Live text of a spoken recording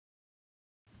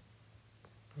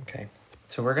Okay,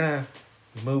 so we're gonna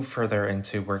move further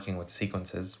into working with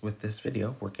sequences with this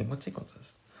video, working with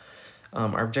sequences.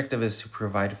 Our objective is to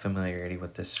provide familiarity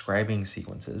with describing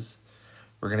sequences.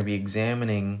 We're gonna be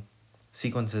examining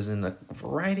sequences in a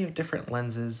variety of different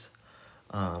lenses.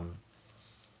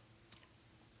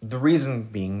 The reason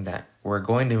being that we're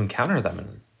going to encounter them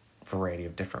in a variety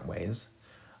of different ways,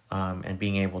 and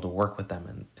being able to work with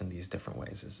them in these different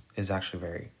ways is actually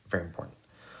very, very important.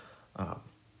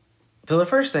 So the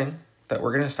first thing that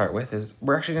we're going to start with is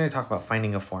we're actually going to talk about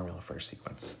finding a formula for a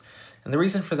sequence. And the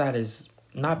reason for that is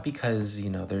not because,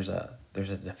 there's a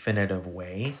definitive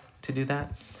way to do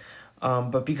that,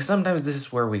 but because sometimes this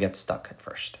is where we get stuck at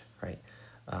first, right?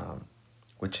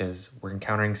 Which is we're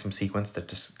encountering some sequence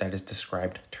that is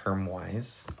described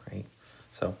term-wise, right?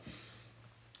 So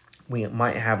we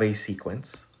might have a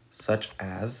sequence such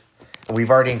as, and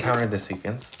we've already encountered this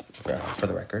sequence for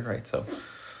the record, right? So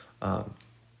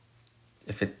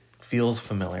if it feels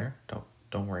familiar,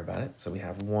 don't worry about it. So we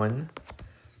have 1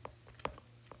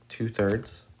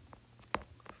 2/3,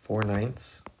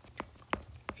 4/9,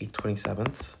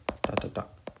 8/27, ...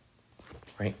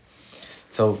 right?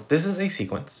 So this is a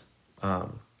sequence.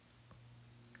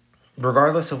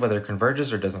 Regardless of whether it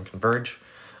converges or doesn't converge,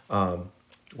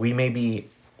 we may be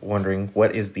wondering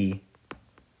what is the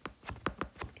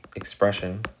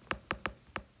expression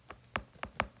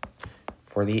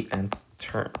for the nth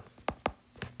term.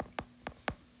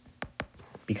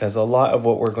 Because a lot of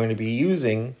what we're going to be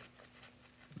using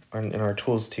in our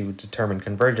tools to determine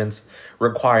convergence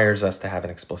requires us to have an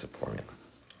explicit formula.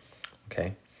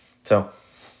 Okay, so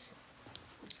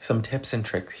some tips and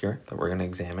tricks here that we're going to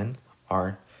examine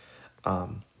are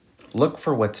look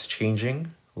for what's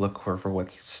changing, look for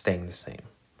what's staying the same,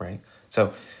 right?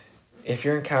 So if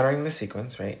you're encountering the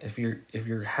sequence, right, if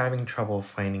you're having trouble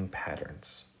finding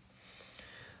patterns,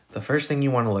 the first thing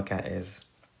you want to look at is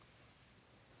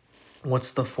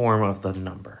what's the form of the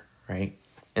number, right?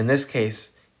 In this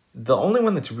case, the only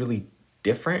one that's really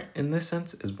different in this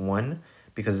sense is 1,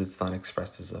 because it's not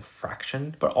expressed as a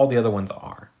fraction, but all the other ones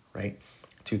are, right?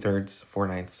 2/3,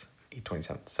 4/9,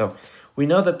 8/27. So we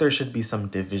know that there should be some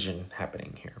division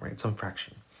happening here, right? Some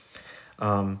fraction.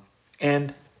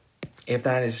 And if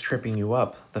that is tripping you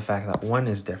up, the fact that 1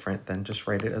 is different, then just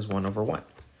write it as 1/1.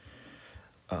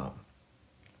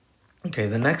 Okay,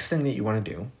 the next thing that you want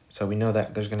to do, so we know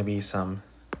that there's going to be some,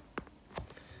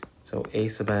 so a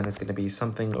sub n is going to be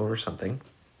something over something.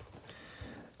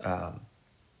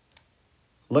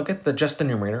 Look at just the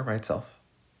numerator by itself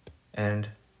and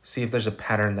see if there's a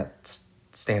pattern that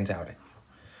stands out at you,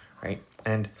 right?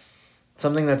 And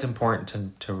something that's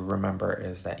important to remember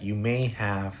is that you may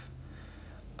have,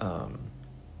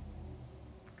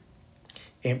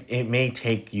 it may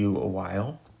take you a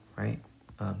while, right?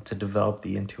 To develop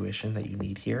the intuition that you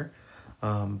need here.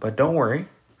 But don't worry,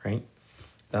 right?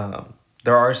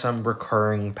 There are some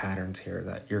recurring patterns here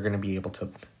that you're going to be able to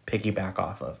piggyback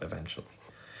off of eventually.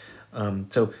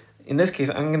 So in this case,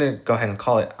 I'm going to go ahead and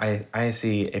call it, I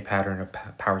see a pattern of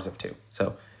powers of 2.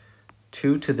 So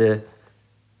 2 to the,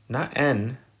 not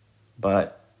n,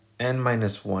 but n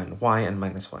minus 1, yn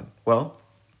minus 1. Well,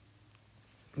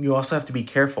 you also have to be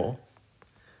careful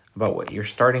about what your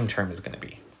starting term is going to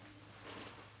be.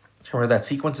 Remember that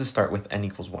sequences start with n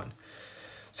equals 1.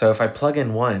 So if I plug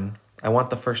in 1, I want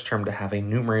the first term to have a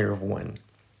numerator of 1.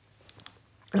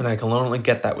 And I can only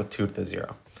get that with 2 to the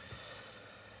 0.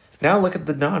 Now look at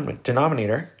the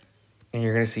denominator, and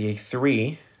you're going to see a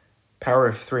 3, power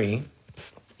of 3,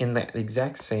 in that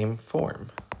exact same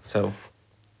form. So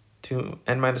 2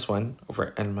 n minus 1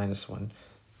 over n minus 1.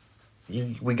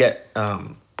 We get,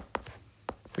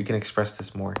 we can express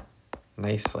this more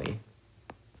nicely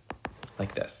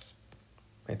like this.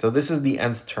 Right, so this is the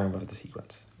nth term of the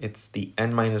sequence. It's the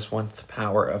n minus 1th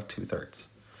power of 2/3.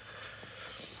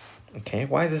 Okay,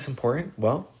 why is this important?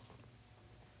 Well,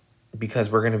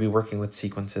 because we're going to be working with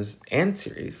sequences and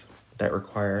series that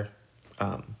require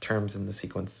terms in the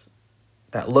sequence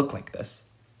that look like this.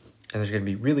 And there's going to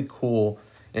be really cool,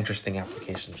 interesting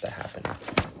applications that happen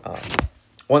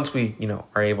once we,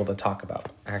 are able to talk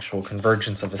about actual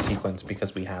convergence of a sequence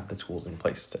because we have the tools in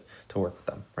place to work with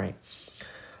them, right?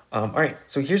 All right,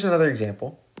 so here's another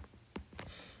example.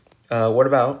 What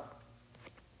about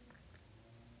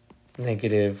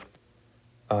negative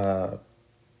 1/2,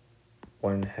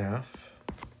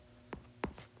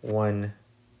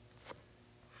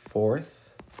 1/4,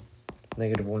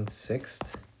 negative 1/6,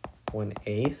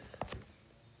 1/8,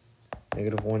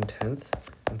 negative 1/10,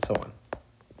 and so on.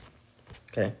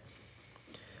 Okay,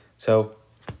 so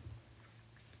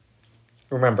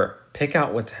remember, pick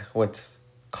out what's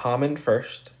common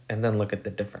first, and then look at the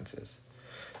differences.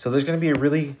 So there's going to be a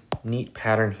really neat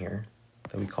pattern here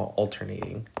that we call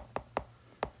alternating.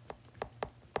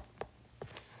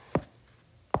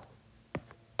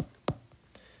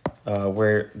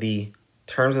 Where the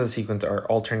terms of the sequence are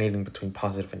alternating between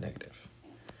positive and negative.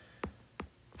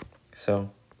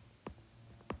 So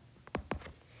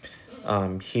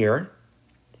here,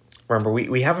 remember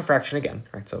we have a fraction again,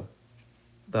 right? So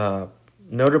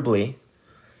notably,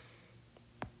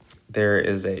 there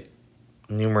is a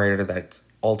numerator that's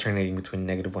alternating between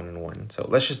 -1 and 1. So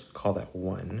let's just call that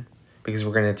 1 because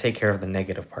we're going to take care of the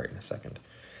negative part in a second.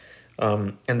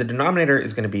 And the denominator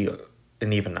is going to be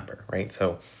an even number, right?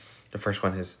 So the first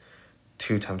one is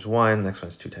 2 times 1, next one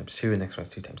is 2 times 2, next one is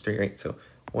 2 times 3, right? So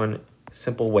one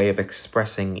simple way of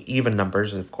expressing even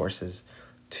numbers, of course, is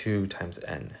 2 times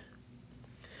n.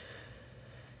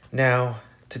 Now,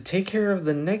 to take care of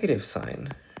the negative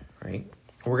sign, right,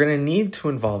 we're going to need to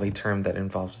involve a term that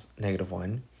involves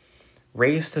 -1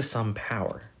 raised to some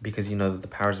power, because you know that the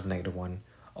powers of -1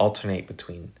 alternate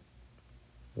between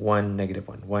 1,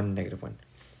 -1, 1, -1.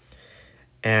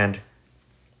 And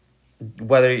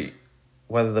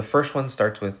whether the first one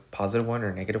starts with +1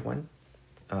 or -1,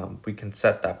 we can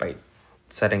set that by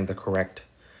setting the correct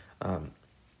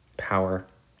power,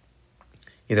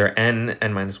 either n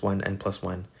minus 1, n plus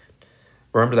 1.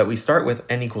 Remember that we start with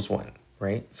n equals 1,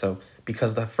 right? So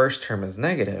because the first term is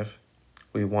negative,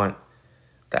 we want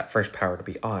that first power to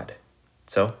be odd.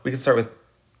 So we can start with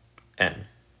n.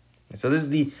 So this is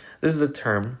the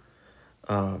term,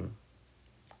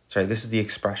 this is the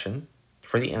expression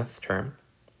for the nth term.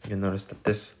 You'll notice that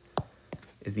this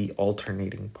is the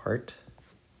alternating part,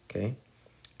 okay?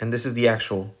 And this is the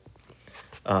actual,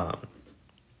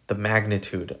 the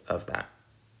magnitude of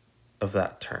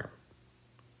that term.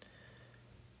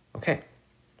 Okay.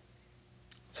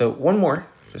 So one more,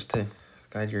 just to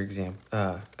guide your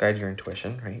guide your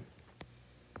intuition, right?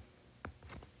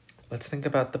 Let's think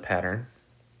about the pattern.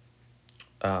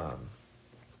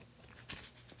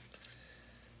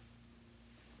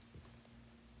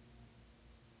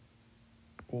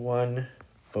 1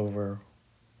 over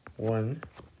 1,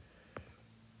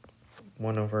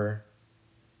 1 over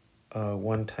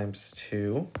 1 times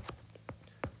 2,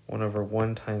 1 over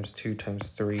 1 times 2 times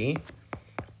 3,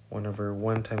 1 over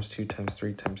 1 times 2 times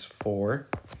 3 times 4.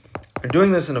 I'm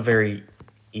doing this in a very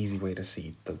easy way to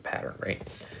see the pattern, right?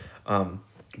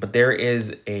 But there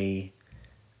is a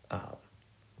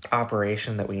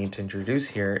operation that we need to introduce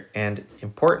here, and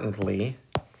importantly,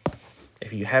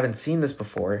 if you haven't seen this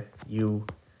before,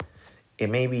 it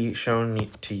may be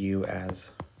shown to you as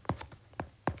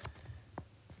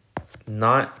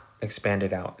not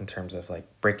expanded out in terms of like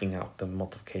breaking out the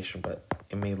multiplication, but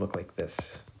it may look like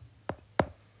this.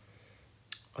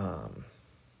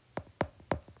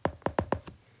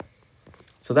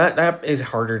 So that is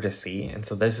harder to see, and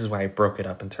so this is why I broke it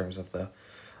up in terms of the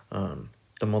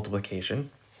multiplication.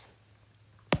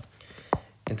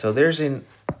 And so I'm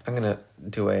gonna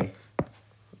do a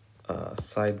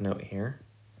side note here.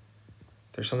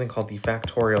 There's something called the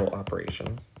factorial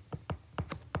operation.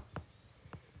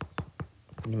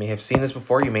 You may have seen this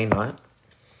before, you may not.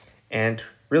 And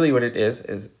really what it is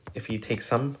if you take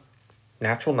some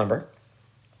natural number,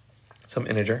 some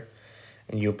integer,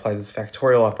 and you apply this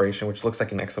factorial operation, which looks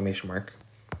like an exclamation mark,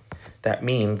 that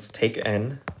means take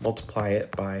n, multiply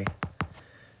it by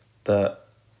the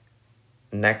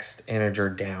next integer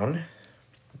down,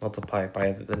 multiply it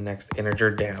by the next integer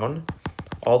down,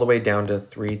 all the way down to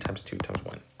 3 times 2 times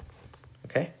 1.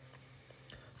 Okay?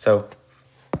 So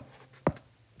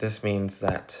this means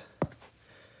that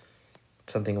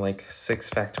something like 6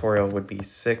 factorial would be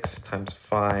 6 times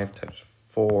 5 times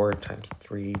 4 times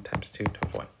 3 times 2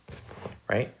 times 1,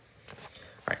 right?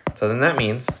 All right, so then that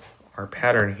means our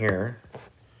pattern here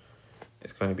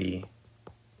is going to be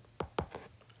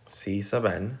C sub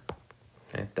n.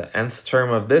 Right? The nth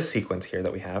term of this sequence here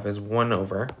that we have is 1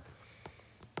 over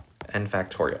n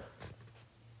factorial.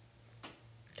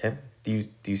 Okay, do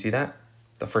you see that?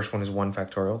 The first one is 1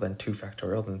 factorial, then 2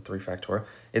 factorial, then 3 factorial.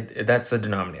 That's the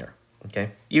denominator,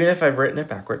 okay? Even if I've written it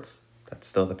backwards, that's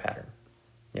still the pattern,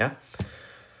 yeah?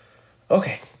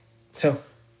 Okay, so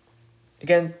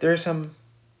again, there's some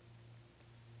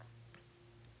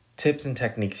tips and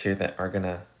techniques here that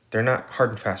they're not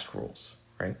hard and fast rules,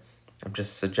 right? I'm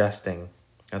just suggesting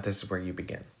that this is where you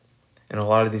begin. And a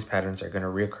lot of these patterns are going to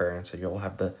reoccur, and so you'll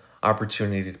have the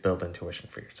opportunity to build intuition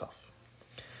for yourself.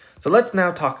 So let's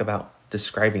now talk about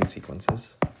describing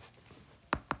sequences.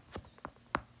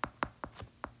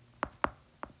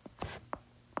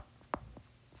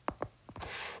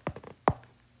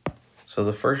 So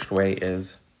the first way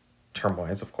is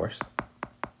termwise, of course.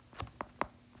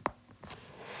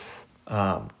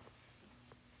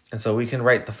 And so we can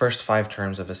write the first 5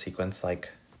 terms of a sequence like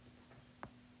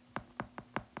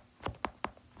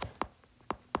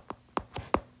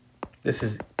this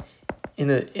is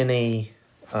in a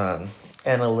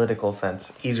analytical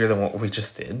sense easier than what we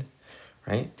just did,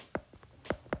 right?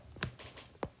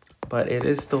 But it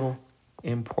is still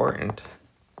important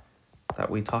that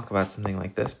we talk about something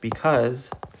like this because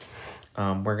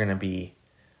we're going to be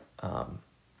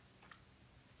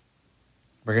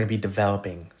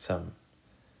developing some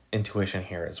intuition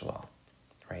here as well,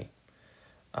 right?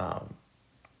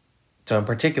 So in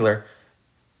particular,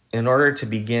 in order to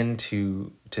begin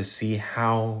to see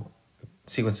how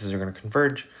sequences are going to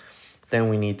converge, then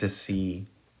we need to see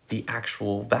the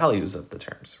actual values of the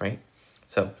terms, right?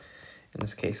 So in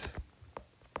this case,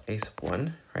 a sub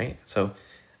 1, right? So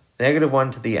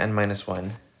 -1 to the n minus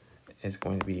 1 is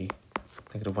going to be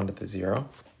 -1 to the 0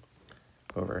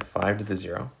 over 5 to the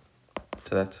 0.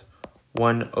 So that's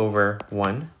 1 over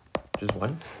 1, which is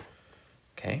 1.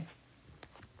 Okay.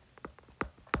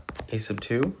 A sub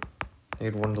 2,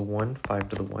 -1 to the 1, 5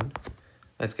 to the 1.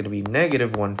 That's going to be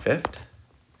 -1/5.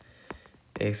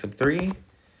 A sub 3,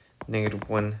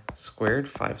 -1 squared,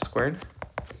 5 squared.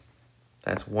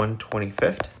 That's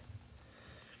 1/25.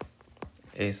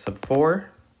 A sub 4,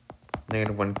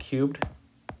 -1 cubed,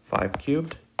 5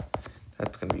 cubed.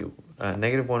 That's going to be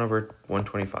 -1 over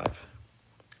 125.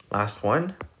 Last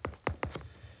one,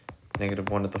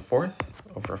 -1 to the 4th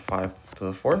over 5 to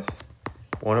the 4th,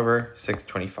 1 over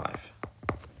 625.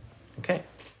 Okay,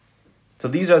 so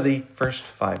these are the first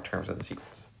 5 terms of the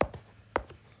sequence.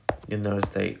 You'll notice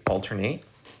they alternate,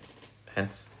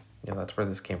 hence, that's where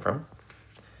this came from.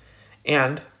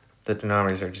 And the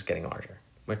denominators are just getting larger,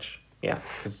 which, yeah,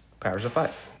 because powers of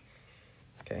 5.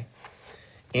 Okay.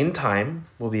 In time,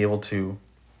 we'll be able to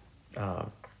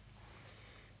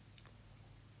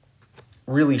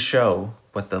really show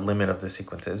what the limit of the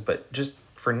sequence is, but just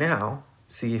for now,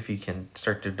 see if you can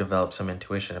start to develop some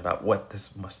intuition about what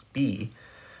this must be.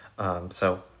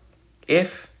 So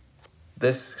if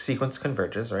this sequence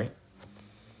converges, right,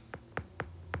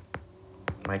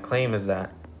 my claim is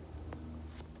that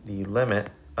the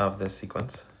limit of this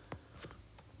sequence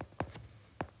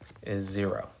is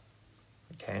 0,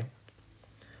 okay?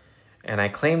 And I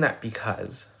claim that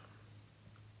because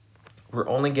we're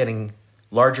only getting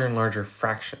larger and larger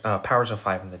powers of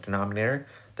 5 in the denominator.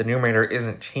 The numerator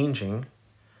isn't changing.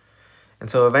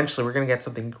 And so eventually we're going to get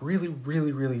something really,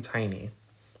 really, really tiny.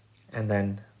 And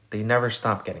then they never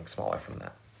stop getting smaller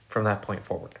from that point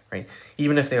forward, right?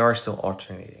 Even if they are still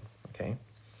alternating, okay?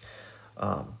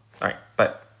 All right,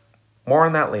 but more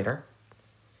on that later.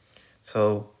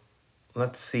 So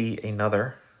let's see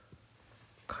another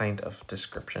kind of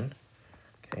description,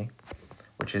 okay?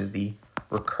 Which is the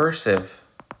recursive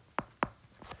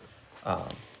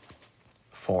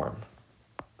form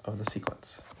of the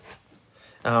sequence.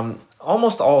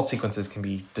 Almost all sequences can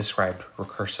be described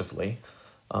recursively.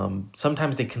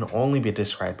 Sometimes they can only be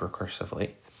described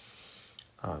recursively.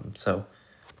 So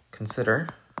consider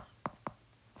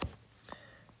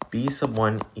b sub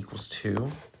 1 equals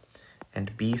 2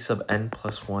 and b sub n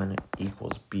plus 1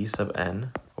 equals b sub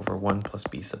n over 1 plus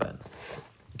b sub n.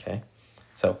 Okay,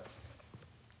 so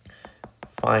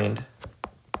find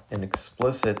an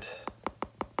explicit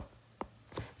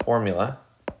formula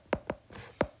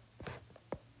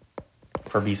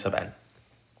for b sub n.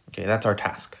 Okay, that's our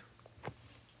task.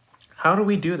 How do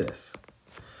we do this?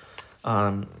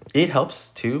 It helps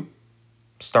to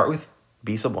start with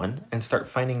b sub 1 and start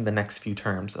finding the next few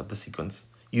terms of the sequence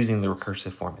using the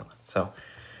recursive formula. So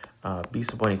b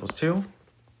sub 1 equals 2.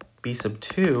 B sub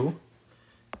 2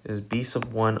 is b sub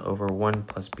 1 over 1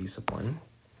 plus b sub 1,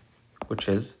 which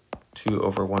is 2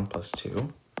 over 1 plus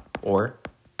 2, or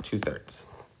 2/3.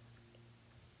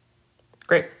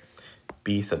 Great.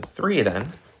 B sub 3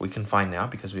 then, we can find now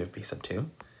because we have b sub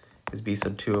 2, is b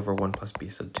sub 2 over 1 plus b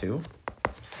sub 2.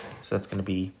 So that's going to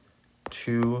be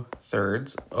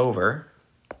 2/3 over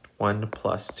 1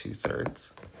 plus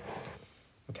 2/3.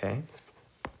 Okay.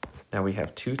 Now we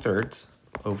have 2/3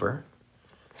 over,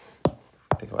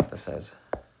 think about this as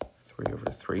 3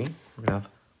 over 3. We're going to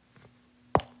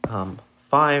have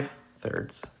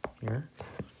 5/3 here.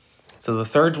 So the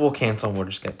thirds will cancel and we'll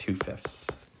just get 2/5.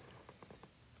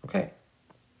 Okay,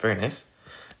 very nice.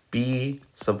 B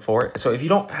sub 4. So if you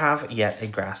don't have yet a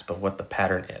grasp of what the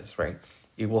pattern is, right,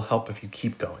 it will help if you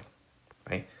keep going,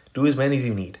 right? Do as many as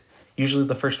you need. Usually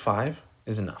the first 5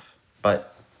 is enough,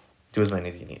 but do as many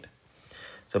as you need.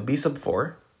 So b sub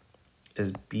 4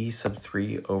 is b sub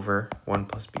 3 over 1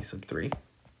 plus b sub 3,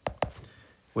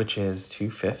 which is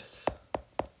 2/5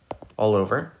 all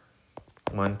over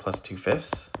 1 plus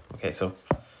 2/5. Okay, so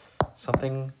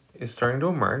something is starting to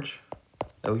emerge,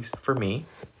 at least for me.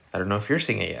 I don't know if you're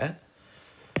seeing it yet.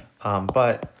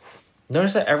 But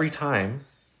notice that every time,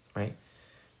 right,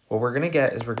 what we're going to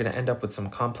get is we're going to end up with some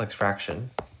complex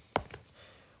fraction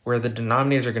where the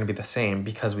denominators are going to be the same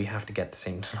because we have to get the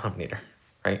same denominator,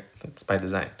 right? That's by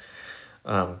design.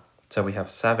 So we have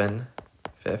 7/5,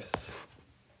 we have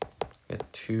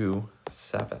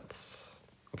 2/7.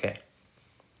 Okay.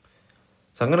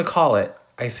 So I'm going to call it,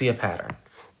 I see a pattern.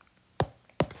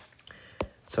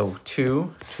 So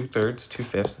 2/3,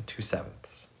 2/5, and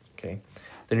 2/7. Okay.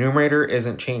 The numerator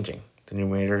isn't changing. The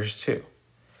numerator is 2.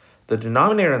 The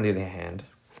denominator, on the other hand,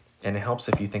 and it helps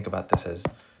if you think about this as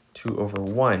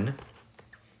 2/1,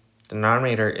 the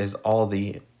denominator is all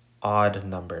the odd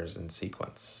numbers in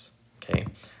sequence. Okay.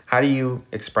 How do you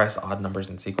express odd numbers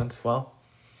in sequence? Well,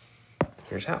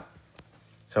 here's how.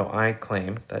 So I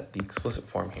claim that the explicit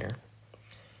form here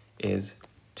is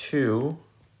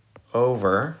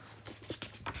 2/2n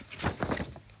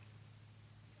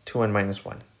minus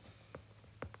 1.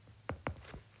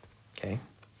 Okay.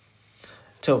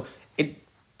 So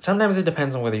sometimes it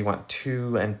depends on whether you want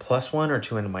 2n plus 1 or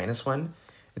 2n minus 1.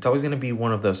 It's always going to be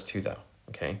one of those two, though.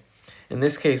 Okay. In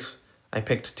this case, I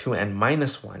picked 2n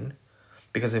minus 1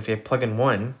 because if you plug in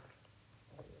 1,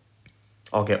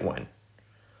 I'll get 1.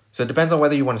 So it depends on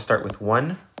whether you want to start with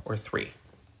 1 or 3,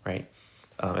 right?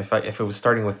 If it was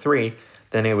starting with 3,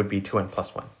 then it would be 2n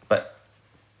plus 1, but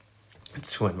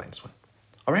it's 2n minus 1.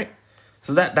 All right.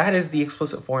 So that is the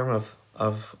explicit form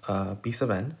of b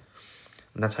sub n,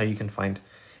 and that's how you can find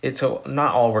it. So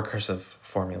not all recursive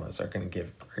formulas are going to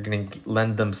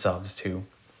lend themselves to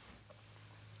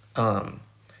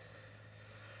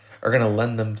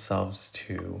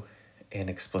an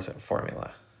explicit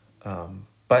formula,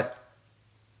 but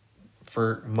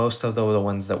for most of the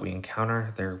ones that we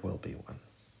encounter, there will be one.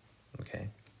 Okay.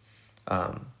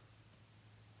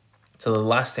 So the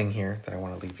last thing here that I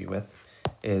want to leave you with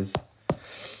is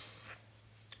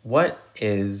what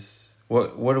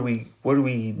do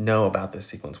we know about this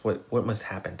sequence? What must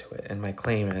happen to it? And my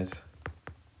claim is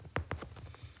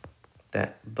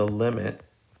that the limit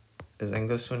as n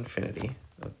goes to infinity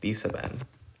of b sub n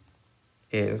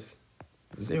is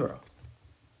 0.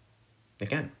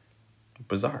 Again,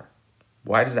 bizarre.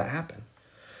 Why does that happen?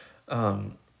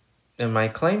 And my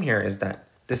claim here is that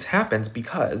this happens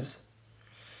because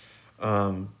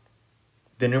the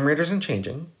numerator isn't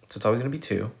changing, so it's always going to be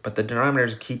 2, but the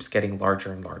denominator keeps getting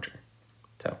larger and larger.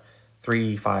 So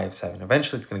 3, 5, 7.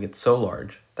 Eventually it's going to get so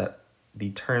large that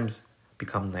the terms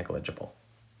become negligible,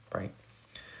 right?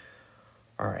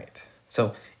 All right.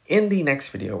 So in the next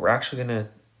video, we're actually going to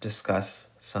discuss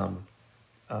some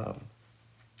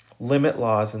limit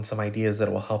laws and some ideas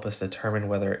that will help us determine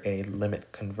whether a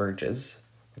limit converges,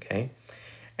 okay?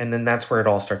 And then that's where it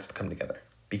all starts to come together,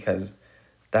 because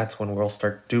that's when we'll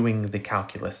start doing the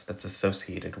calculus that's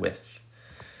associated with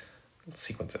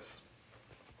sequences.